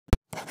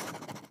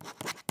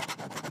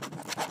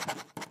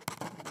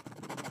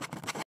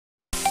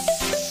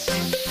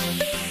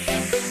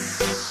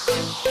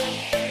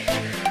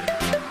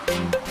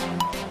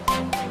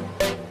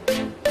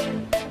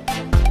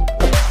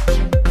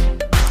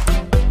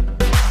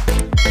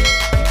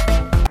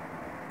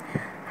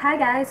Hi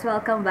guys!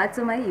 Welcome back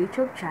to my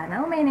YouTube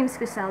channel. My name is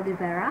Crisel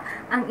Divera,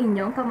 ang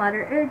inyong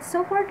ka-Mother Earth.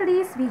 So for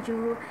today's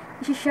video,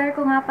 i-share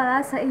ko nga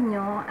pala sa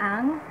inyo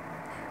ang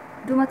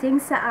dumating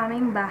sa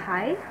aming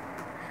bahay.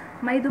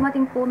 May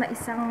dumating po na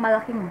isang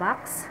malaking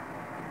box.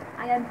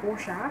 Ayan po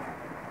siya.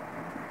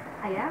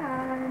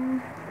 Ayan.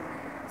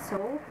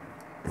 So,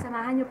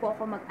 samahan niyo po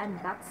ako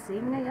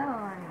mag-unboxing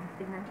ngayon.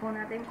 Tingnan po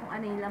natin kung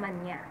ano yung laman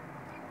niya.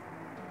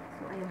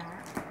 So, ayun na.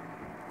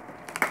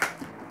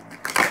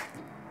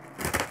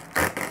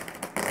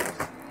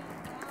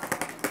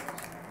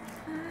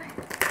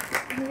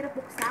 Ang hirap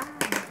buksan.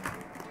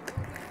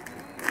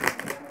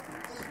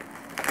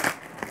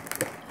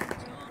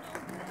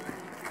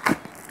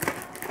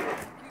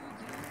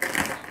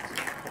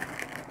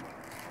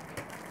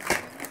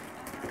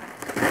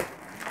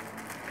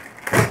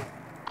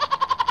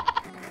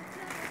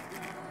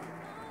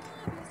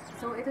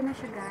 So, ito na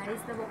siya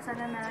guys. Nabuksan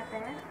na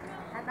natin.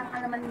 At ang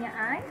alaman niya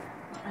ay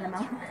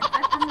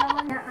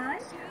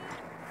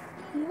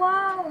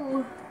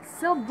wow!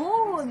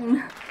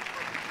 Sabun!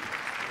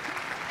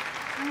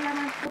 Ang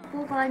laman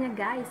po pala niya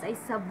guys ay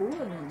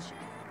sabon.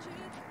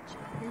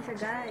 Yan siya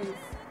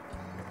guys.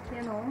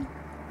 Yan o.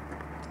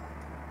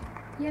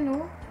 Yan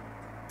o.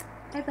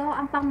 Ito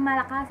ang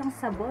pangmalakasang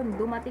sabon.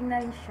 Dumating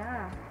na rin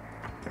siya.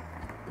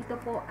 Ito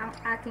po ang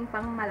aking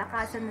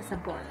pangmalakasan na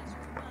sabon.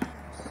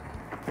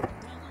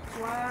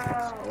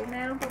 Wow!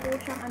 Meron pa po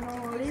siyang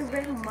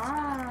libreng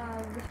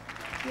mug.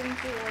 Yan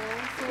po o.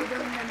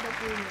 Sobrang ganda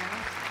po niya.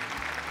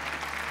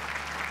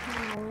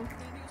 Yan o.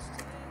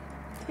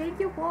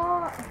 Thank you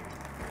po!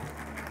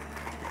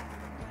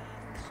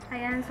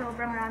 Ayan,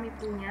 sobrang rami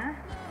po niya.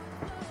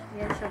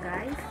 Ayan siya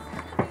guys.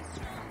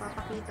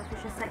 Papakita ko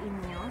siya sa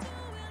inyo.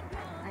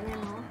 Ayan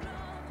o.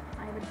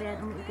 Ay, ba't ba yan?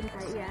 Umiitim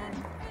tayo yan.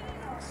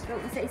 So,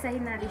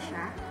 isa-isahin natin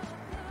siya.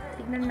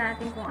 Tignan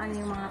natin kung ano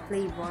yung mga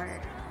flavor.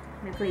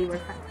 May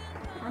flavor pa.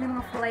 Ano yung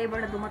mga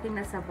flavor na dumating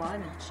na sabon.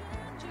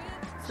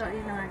 So,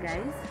 ayun na nga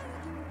guys.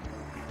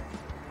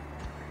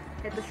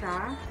 Ito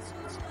siya.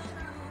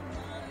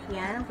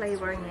 Yan, ang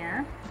flavor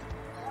niya.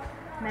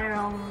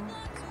 Merong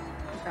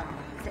ito.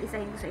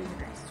 Isa-isahin ko sa inyo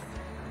guys.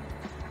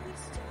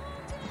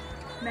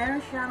 Meron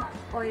siyang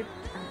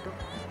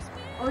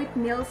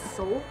oatmeal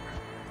soap.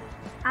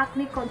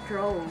 Acne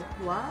control.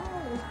 Wow!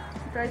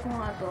 Try ko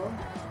nga ito.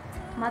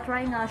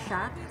 Ma-try nga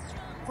siya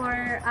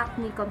for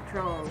acne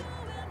control.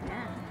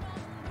 Yan.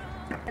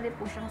 Pwede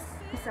po siyang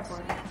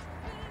isabon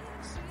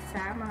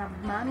sa mga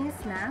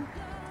mommies na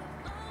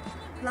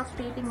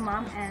lactating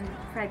mom and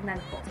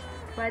pregnant po.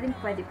 Pwede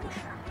po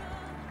siya.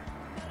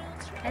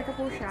 Ito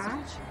po siya.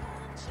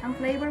 Ang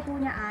flavor po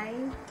niya ay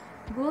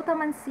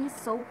Glutaman-C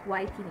Soap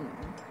Whitening.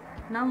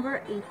 Number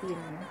 18.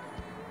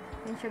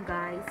 Yan siya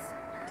guys.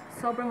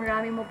 Sobrang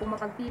rami mo pong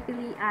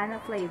mapagpipilian na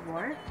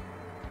flavor.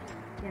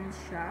 Yan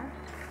siya.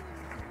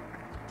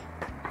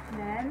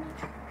 Then,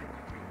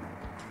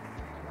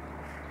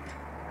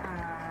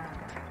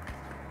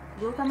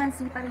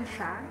 Glutaman-C pa rin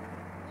siya.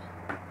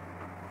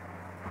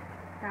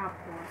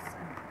 Tapos,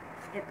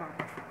 ito.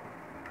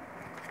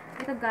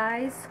 Ito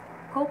guys,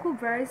 Cocoa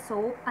Berry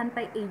Soap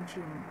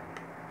Anti-Aging.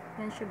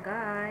 Yan siya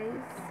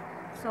guys.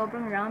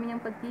 Sobrang rami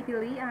niyang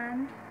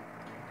pagpipilian.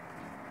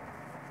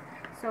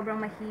 Sobrang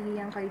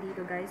mahihiyang kayo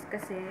dito guys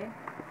kasi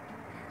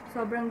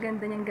sobrang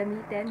ganda niyang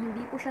gamitin.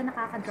 Hindi po siya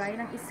nakaka-dry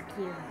ng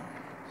skin.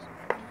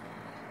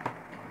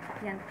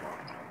 Yan po.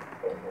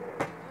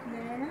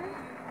 Then,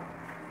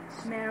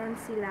 meron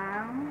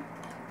silang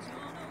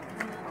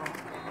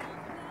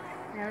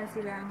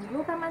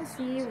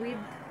Glutaman-C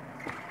with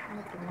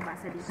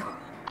nabasa dito.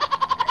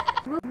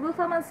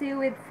 Glutaman-C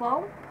with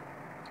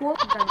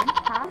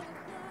pampatanggal.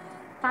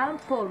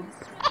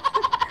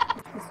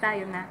 Basta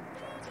yun na.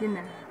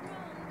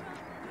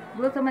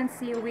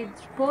 Glutaman-C with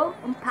pulp.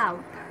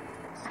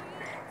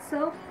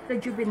 So,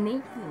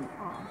 rejuvenating.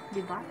 Oh,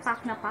 diba?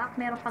 Pack na pack.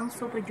 Meron pang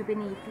soap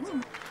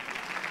rejuvenating.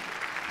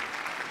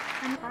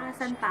 Ano pa?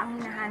 Saan pa ang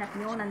hinahanap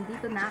nyo?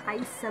 Nandito na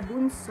kay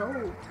Sabun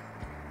soap.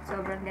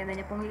 Sobrang ganda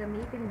niya pong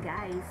gamitin,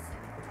 guys.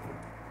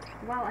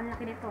 Wow, ang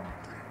laki nito.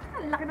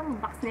 Ang laki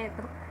ng box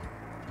nito.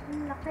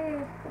 Ang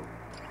laki.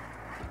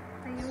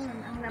 Ayun,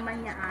 ang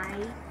laman niya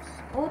ay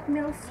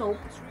oatmeal soap,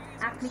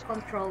 acne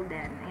control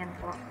din. Ayan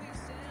po.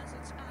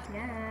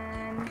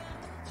 Yan.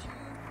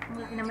 Ang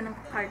laki naman ng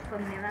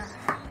carton nila.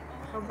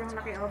 Sobrang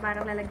laki. O,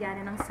 parang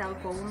lalagyanin ng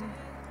cellphone.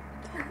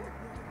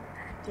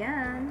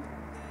 Yan.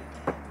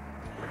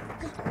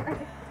 Ay,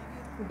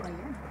 ano ba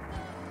yan?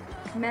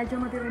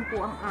 Medyo madilim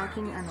po ang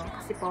aking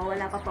kasi po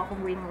wala pa po akong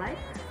ring light.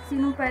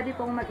 Sinong pwede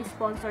pong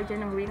mag-sponsor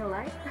dyan ng ring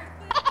light?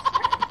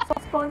 So,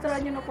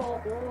 sponsoran nyo na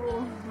po ako.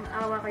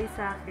 Awa kayo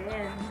sa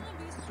akin.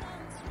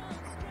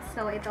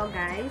 So, ito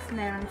guys,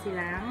 meron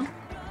silang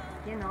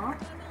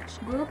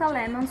Gluta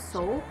Lemon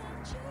Soap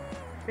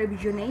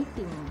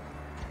Rejuvenating.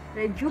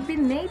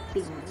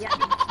 Yan.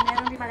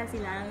 Meron din pala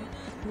silang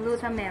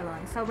Gluta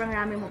Melon. Sobrang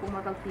rami mo pong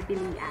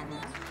mapagpipilian.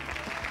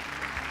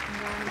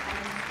 Meron pa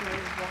rin ng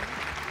flavor.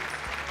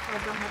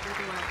 Sobrang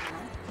natutuwa ko.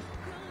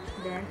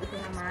 Then, ito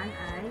naman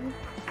ay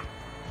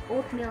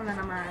oatmeal na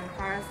naman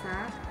para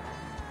sa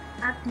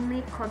acne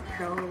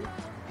control.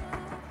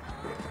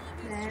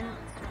 Then,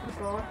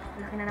 ito,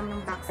 laki na naman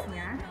ng box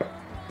niya.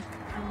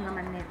 Ang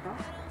naman nito.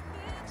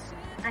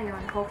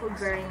 Ayun, cocoa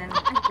berry na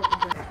naman. Ay, cocoa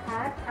berry.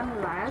 At ang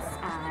last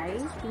ay,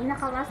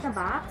 pinaka-last na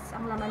box,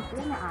 ang laman po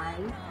niya ay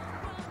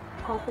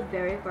cocoa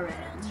berry pa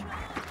rin.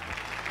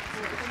 So,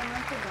 ito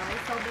naman po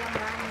guys, sobrang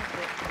dami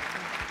po.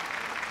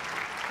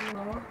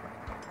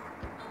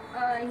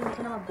 Hindi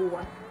ko na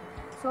mabuhat.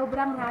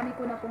 Sobrang rami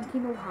ko na pong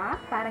kinuha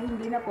para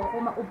hindi na po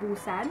ako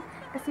maubusan.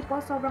 Kasi po,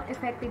 sobrang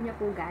effective niya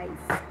po guys.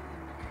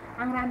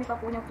 Ang rami pa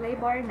po niyang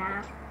flavor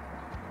na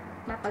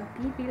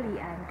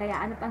mapagpipilian. Kaya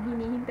ano pang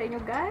hinihintay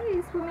nyo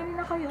guys? Pumili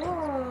na kayo.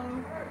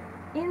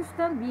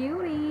 Instant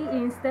beauty,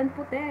 instant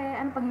puti.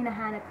 Ano pang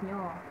hinahanap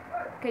nyo?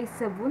 Kay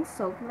Sabun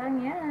soap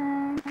lang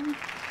yan.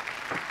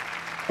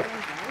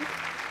 Ayan guys.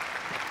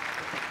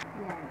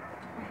 Yan.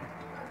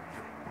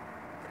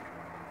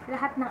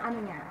 Lahat ng ano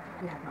niya.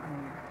 Lahat ng ano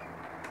niya.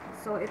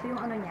 So, ito yung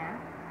ano niya.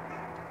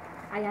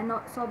 Ayan, no,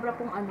 sobrang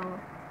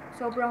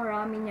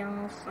rami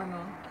niyang,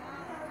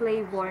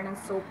 flavor ng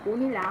soap po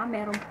nila.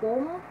 Meron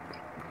pong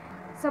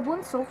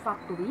Sabun Soap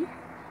Factory.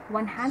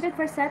 100%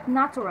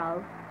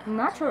 natural.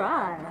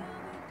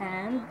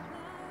 And,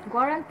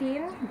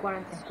 quarantine.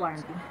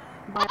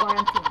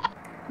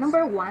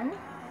 Number 1,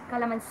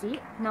 calamansi.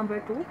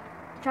 Number 2,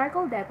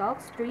 charcoal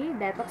detox. 3,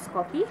 detox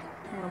coffee.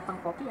 Meron pang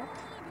coffee,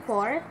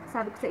 4,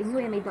 sabi ko sa inyo,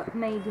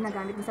 may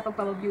ginagamit din sa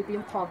pagpapabeauty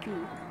yung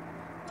coffee.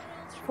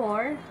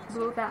 4,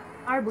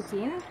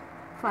 gluta-arbutin.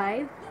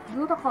 5,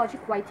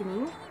 glucocorticoid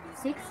whitening.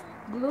 6,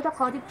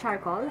 glucocorticoid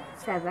charcoal.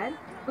 7,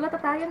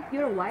 glutathione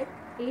pure white.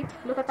 8,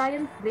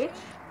 glutathione bleach.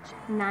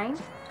 9,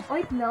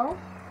 oatmeal.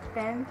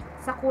 10,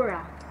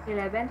 sakura.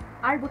 11,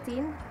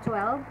 arbutin.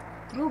 12,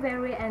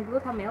 blueberry and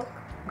glutamilk.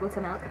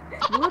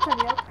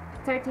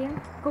 13,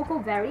 cocoa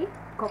berry.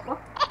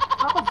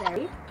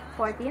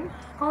 14,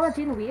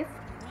 collagen whiff.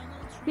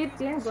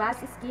 15,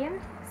 glass skin.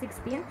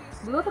 16,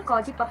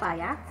 glucocorticoid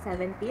papaya.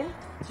 17,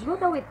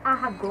 gluta with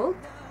aha gold.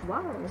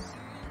 Wow.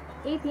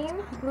 18,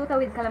 gluta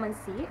with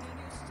calamansi.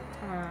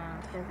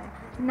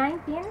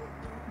 19,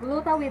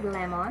 gluta with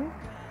lemon.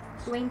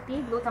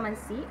 20,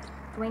 glutamansi.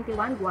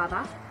 21,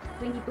 guava.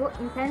 22,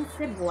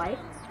 intensive white.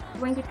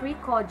 23,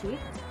 kojic.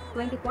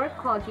 24,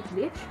 kojic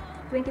bleach.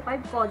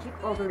 25, kojic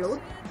overload.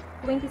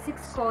 26,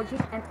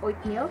 kojic and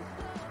oatmeal.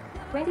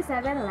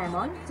 27,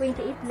 lemon.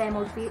 28,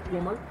 lemon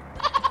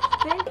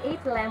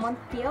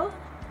peel.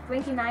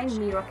 29,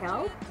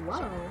 miracle.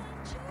 Wow.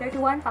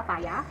 31,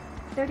 papaya.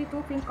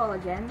 32, pink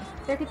collagen.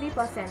 33,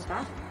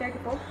 placenta.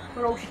 34,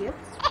 rose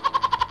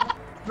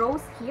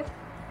hip.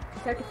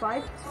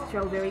 35,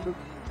 strawberry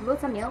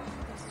glutamilk.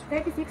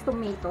 36,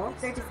 tomato.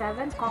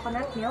 37,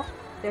 coconut milk.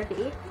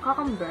 38,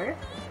 cucumber.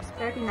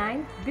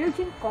 39,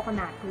 virgin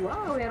coconut.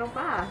 Wow, meron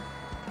pa.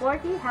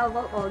 40,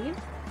 herbal olive.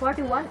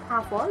 41,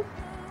 apple.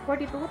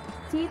 42,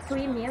 tea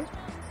tree milk.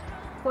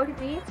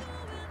 43,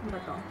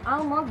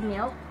 almond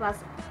milk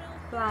plus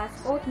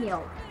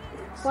oatmeal.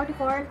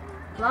 44,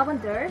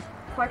 lavender.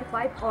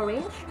 45,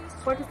 orange.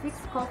 46,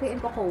 coffee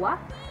and cocoa.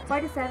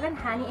 47,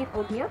 honey and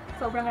oatmeal.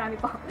 Sobrang rami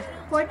po.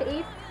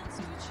 48,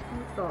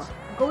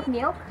 goat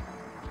milk.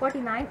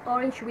 49,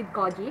 orange with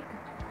kojic.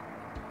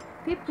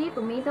 50,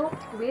 tomato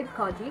with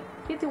kojic.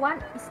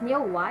 51,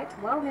 snail white.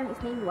 Wow, meron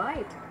snail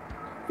white.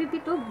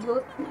 52,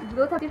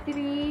 gluta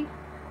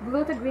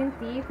green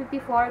tea.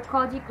 54,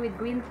 kojic with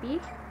green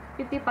tea.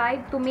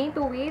 55,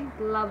 tomato with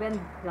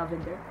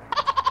lavender.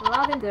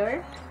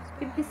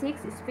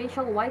 56,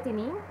 special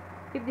whitening.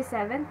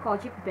 57,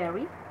 kojic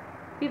berry.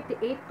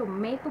 58,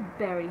 tomato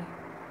berry.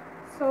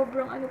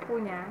 Sobrang po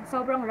niya.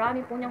 Sobrang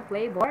rami po niyang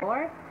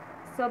flavor.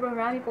 Sobrang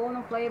rami po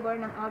ng flavor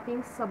ng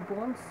ating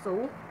Sabun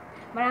soap.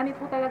 Marami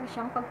po talaga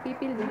siyang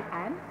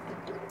pagpipilian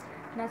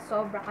na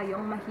sobra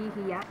kayong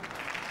mahihiya.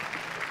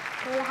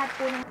 So,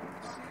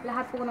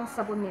 lahat po ng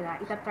sabon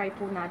nila, itatry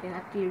po natin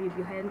at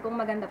i-reviewin kung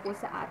maganda po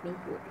sa ating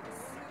cuties.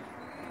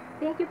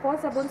 Thank you po,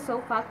 Sabun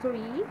Soap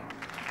Factory.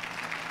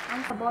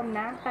 Ang sabon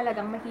na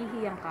talagang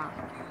mahihiyang ka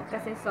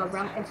kasi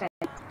sobrang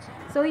effective.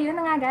 So, yun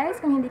na nga guys.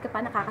 Kung hindi ka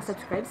pa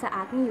nakaka-subscribe sa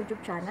aking YouTube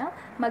channel,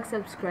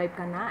 mag-subscribe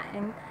ka na.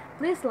 And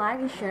please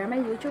like and share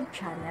my YouTube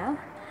channel.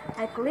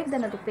 I click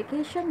the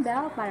notification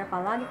bell para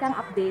palagi kang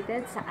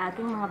updated sa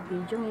aking mga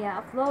video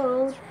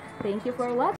i-upload. Thank you for watching.